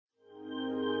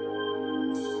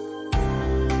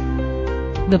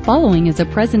The following is a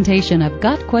presentation of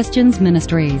Got Questions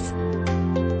Ministries.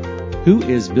 Who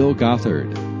is Bill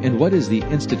Gothard, and what is the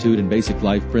Institute in Basic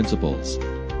Life Principles?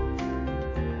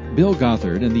 Bill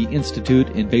Gothard and the Institute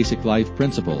in Basic Life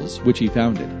Principles, which he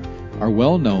founded, are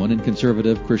well known in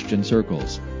conservative Christian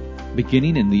circles.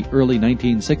 Beginning in the early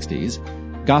 1960s,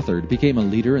 Gothard became a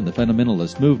leader in the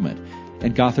fundamentalist movement,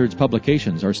 and Gothard's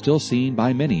publications are still seen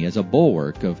by many as a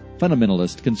bulwark of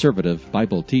fundamentalist conservative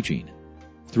Bible teaching.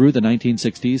 Through the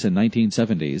 1960s and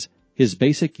 1970s, his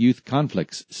Basic Youth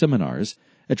Conflicts seminars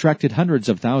attracted hundreds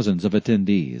of thousands of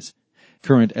attendees.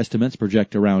 Current estimates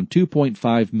project around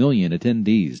 2.5 million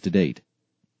attendees to date.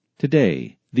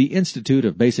 Today, the Institute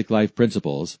of Basic Life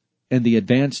Principles and the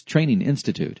Advanced Training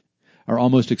Institute are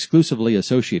almost exclusively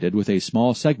associated with a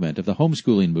small segment of the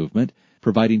homeschooling movement,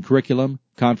 providing curriculum,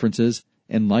 conferences,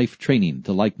 and life training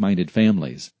to like-minded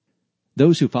families.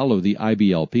 Those who follow the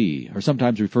IBLP are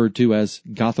sometimes referred to as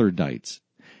Gothardites.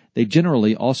 They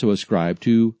generally also ascribe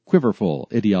to quiverful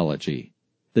ideology.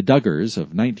 The Duggars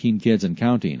of 19 Kids and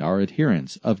Counting are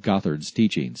adherents of Gothard's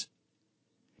teachings.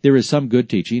 There is some good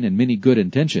teaching and many good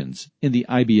intentions in the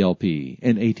IBLP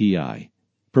and ATI.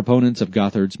 Proponents of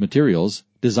Gothard's materials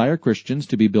desire Christians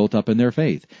to be built up in their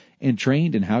faith and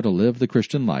trained in how to live the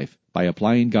Christian life by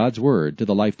applying God's Word to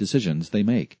the life decisions they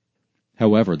make.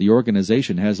 However, the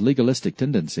organization has legalistic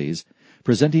tendencies,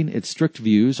 presenting its strict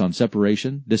views on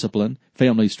separation, discipline,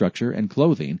 family structure, and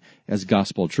clothing as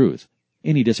gospel truth.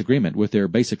 Any disagreement with their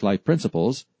basic life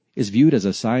principles is viewed as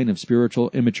a sign of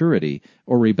spiritual immaturity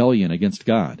or rebellion against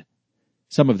God.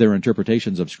 Some of their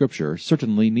interpretations of Scripture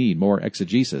certainly need more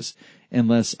exegesis and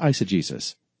less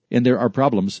eisegesis, and there are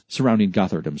problems surrounding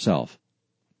Gothard himself.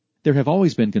 There have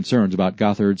always been concerns about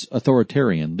Gothard's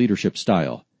authoritarian leadership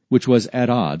style, which was at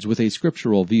odds with a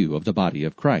scriptural view of the body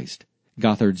of Christ.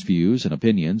 Gothard's views and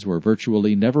opinions were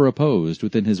virtually never opposed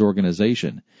within his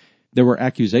organization. There were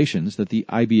accusations that the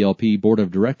IBLP Board of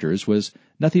Directors was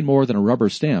nothing more than a rubber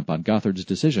stamp on Gothard's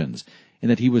decisions, and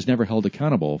that he was never held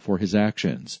accountable for his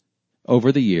actions.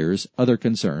 Over the years, other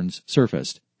concerns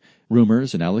surfaced.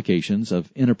 Rumors and allegations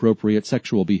of inappropriate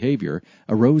sexual behavior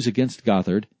arose against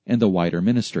Gothard and the wider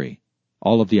ministry.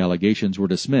 All of the allegations were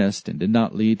dismissed and did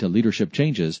not lead to leadership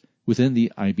changes within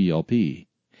the IBLP.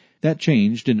 That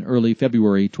changed in early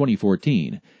February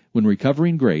 2014, when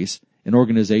Recovering Grace, an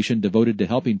organization devoted to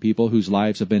helping people whose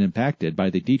lives have been impacted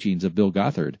by the teachings of Bill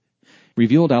Gothard,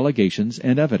 revealed allegations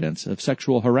and evidence of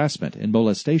sexual harassment and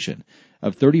molestation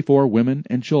of 34 women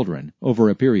and children over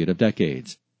a period of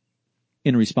decades.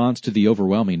 In response to the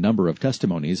overwhelming number of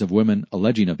testimonies of women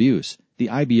alleging abuse, the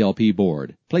IBLP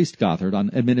board placed Gothard on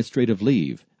administrative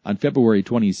leave on February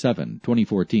 27,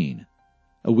 2014.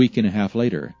 A week and a half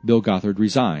later, Bill Gothard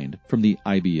resigned from the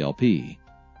IBLP.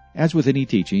 As with any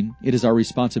teaching, it is our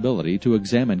responsibility to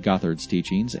examine Gothard's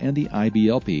teachings and the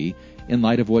IBLP in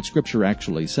light of what Scripture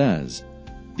actually says.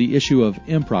 The issue of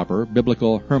improper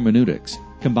biblical hermeneutics,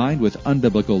 combined with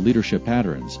unbiblical leadership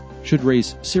patterns, should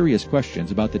raise serious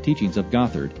questions about the teachings of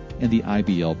Gothard and the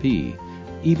IBLP.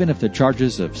 Even if the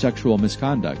charges of sexual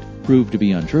misconduct prove to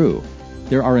be untrue,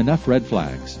 there are enough red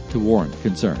flags to warrant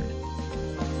concern.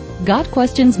 Got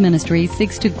Questions Ministry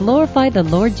seeks to glorify the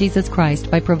Lord Jesus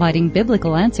Christ by providing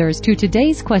biblical answers to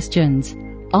today's questions.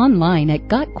 Online at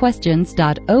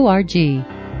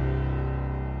gotquestions.org.